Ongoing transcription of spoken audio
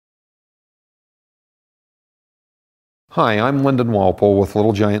Hi, I'm Lyndon Walpole with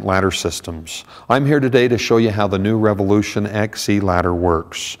Little Giant Ladder Systems. I'm here today to show you how the new RevolutionXE ladder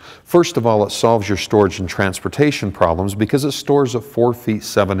works. First of all, it solves your storage and transportation problems because it stores at 4 feet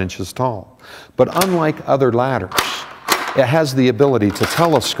 7 inches tall. But unlike other ladders, it has the ability to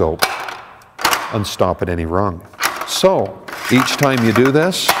telescope and stop at any rung. So, each time you do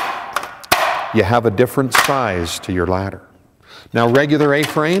this, you have a different size to your ladder. Now, regular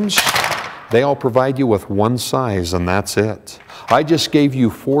A-frames, they all provide you with one size and that's it. I just gave you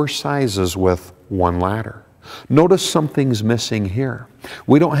 4 sizes with one ladder. Notice something's missing here.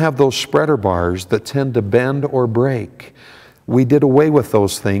 We don't have those spreader bars that tend to bend or break. We did away with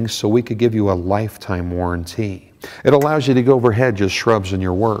those things so we could give you a lifetime warranty. It allows you to go over hedges, shrubs in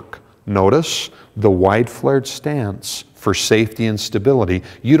your work. Notice the wide flared stance for safety and stability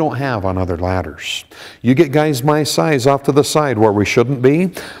you don't have on other ladders. You get guys my size off to the side where we shouldn't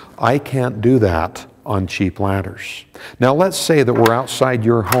be. I can't do that on cheap ladders. Now let's say that we're outside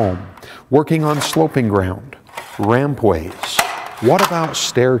your home, working on sloping ground, rampways. What about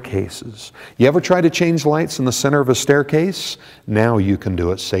staircases? You ever try to change lights in the center of a staircase? Now you can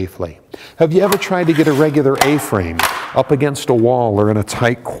do it safely. Have you ever tried to get a regular A-frame up against a wall or in a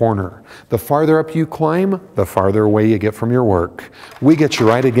tight corner? The farther up you climb, the farther away you get from your work. We get you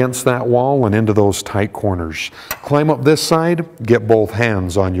right against that wall and into those tight corners. Climb up this side, get both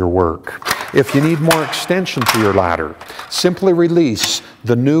hands on your work. If you need more extension to your ladder, simply release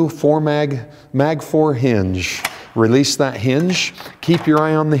the new Mag4 Hinge. Release that hinge, keep your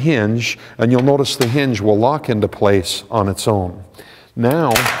eye on the hinge, and you'll notice the hinge will lock into place on its own.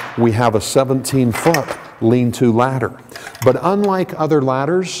 Now we have a 17-foot lean-to ladder. But unlike other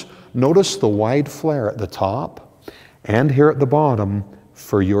ladders, notice the wide flare at the top and here at the bottom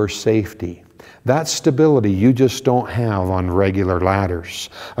for your safety. That stability you just don't have on regular ladders.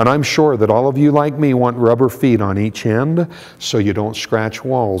 And I'm sure that all of you like me want rubber feet on each end so you don't scratch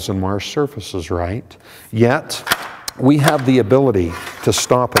walls and mar surfaces, right? Yet, we have the ability to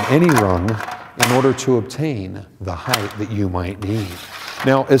stop at any rung in order to obtain the height that you might need.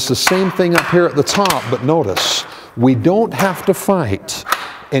 Now, it's the same thing up here at the top, but notice, we don't have to fight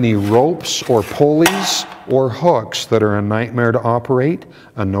any ropes or pulleys or hooks that are a nightmare to operate.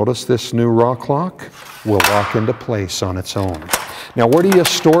 And notice this new rock lock will lock into place on its own. Now, where do you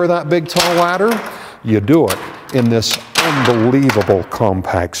store that big tall ladder? You do it in this unbelievable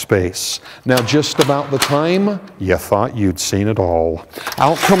compact space. Now, just about the time you thought you'd seen it all.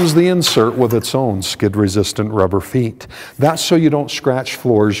 Out comes the insert with its own skid-resistant rubber feet. That's so you don't scratch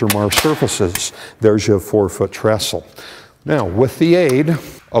floors or mar surfaces. There's your 4-foot trestle. Now, with the aid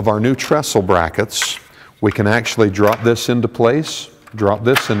of our new trestle brackets, we can actually drop this into place, lock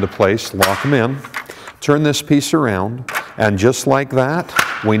them in, turn this piece around, and just like that,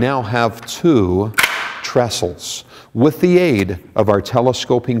 we now have 2 trestles. With the aid of our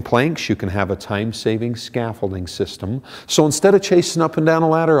telescoping planks, you can have a time-saving scaffolding system. So instead of chasing up and down a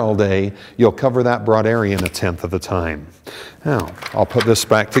ladder all day, you'll cover that broad area in 1/10 of the time. Now, I'll put this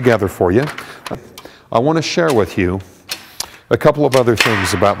back together for you. I want to share with you a couple of other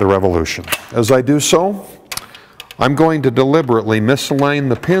things about the Revolution. As I do so, I'm going to deliberately misalign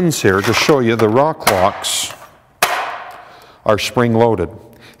the pins here to show you the rock locks are spring-loaded.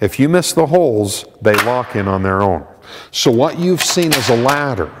 If you miss the holes, they lock in on their own. So what you've seen is a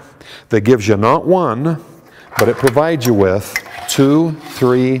ladder that gives you not one, but it provides you with 2,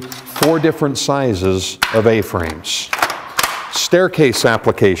 3, 4 different sizes of A-frames. Staircase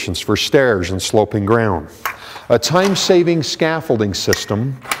applications for stairs and sloping ground. A time-saving scaffolding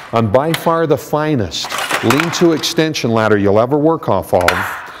system on by far the finest lean-to extension ladder you'll ever work off of,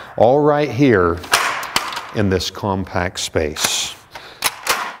 all right here in this compact space.